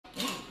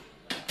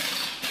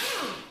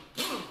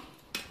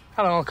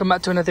Hello, welcome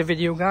back to another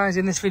video, guys.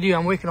 In this video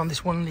I'm working on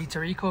this 1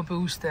 litre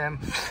Ecoboost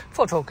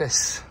Ford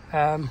Focus,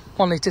 1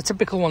 litre,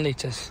 typical 1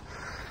 litres.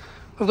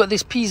 We've got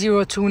this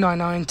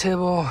P0299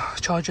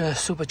 Turbocharger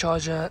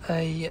Supercharger,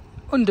 a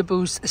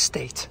Underboost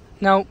estate.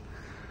 Now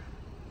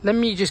let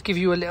me just give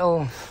you a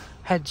little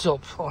heads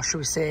up, or should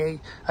we say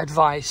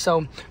advice.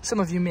 So some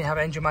of you may have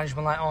engine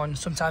management light on.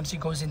 Sometimes it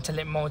goes into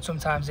lit mode,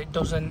 sometimes it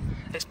doesn't,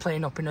 it's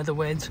playing up. In other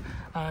words,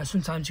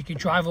 sometimes you can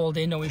drive all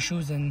day, no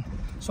issues, and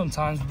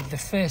sometimes with the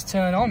first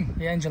turn on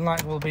the engine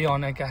light will be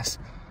on, I guess.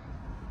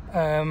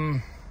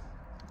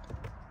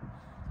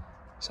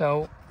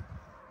 So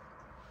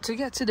to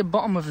get to the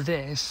bottom of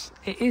this,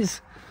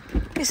 it's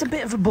a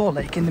bit of a ball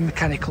ache in the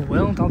mechanical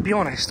world, I'll be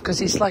honest,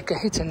 because it's like a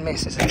hit and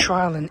miss. It's a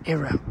trial and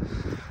error.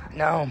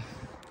 Now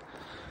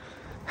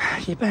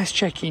you're best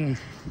checking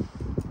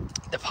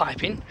the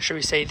piping, should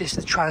we say. This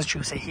is the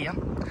transducer here.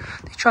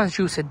 The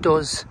transducer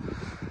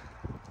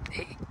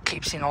it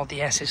keeps in all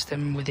the air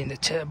system within the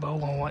turbo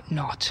or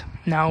whatnot.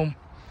 Now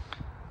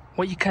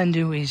what you can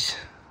do is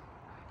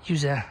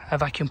use a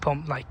vacuum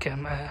pump, like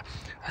a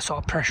sort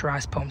of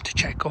pressurized pump, to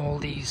check all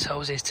these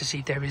hoses to see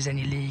if there is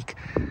any leak.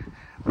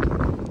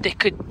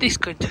 This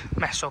could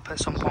mess up at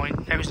some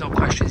point, there is no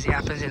question. It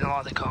happens in a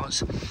lot of the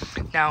cars.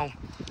 Now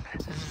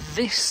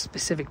this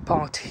specific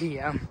part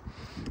here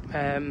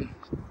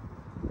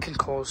can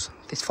cause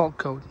this fault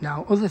code.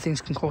 Now other things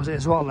can cause it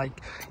as well,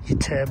 like your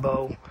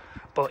turbo,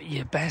 but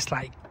your best,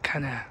 like,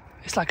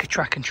 it's like a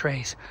track and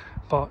trace.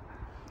 But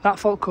that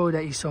fault code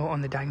that you saw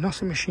on the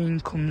diagnostic machine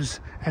comes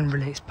and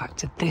relates back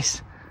to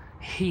this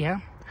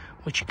here,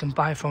 which you can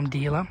buy from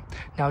dealer.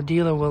 Now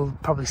dealer will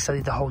probably sell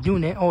you the whole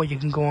unit, or you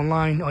can go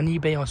online on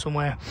eBay or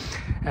somewhere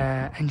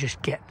and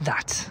just get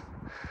that.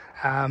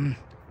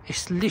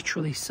 It's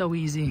literally so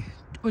easy.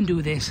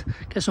 Undo this,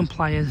 get some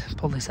pliers,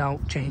 pull this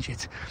out, change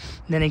it.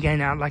 And then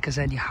again, like I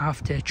said, you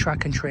have to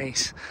track and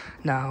trace.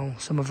 Now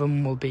some of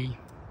them will be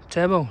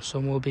turbo,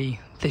 some will be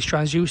this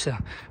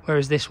transducer,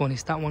 whereas this one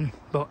is that one.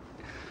 But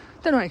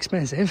they're not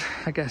expensive,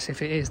 I guess,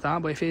 if it is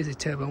that. But if it is a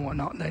turbo and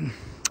whatnot, then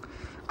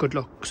good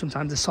luck.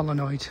 Sometimes the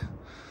solenoid,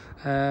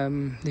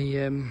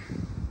 there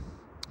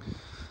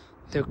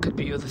could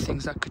be other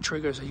things that could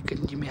trigger, so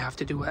you may have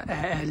to do an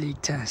air leak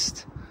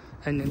test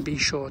and then be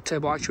sure,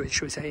 turbo actuator,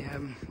 should we say.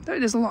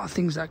 There's a lot of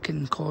things that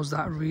can cause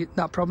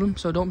that problem,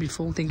 so don't be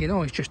fooled thinking,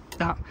 oh, it's just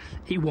that.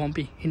 It won't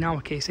be. In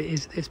our case it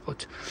is this,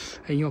 but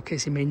in your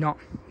case it may not.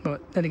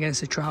 But then again,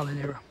 it's a trial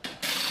and error.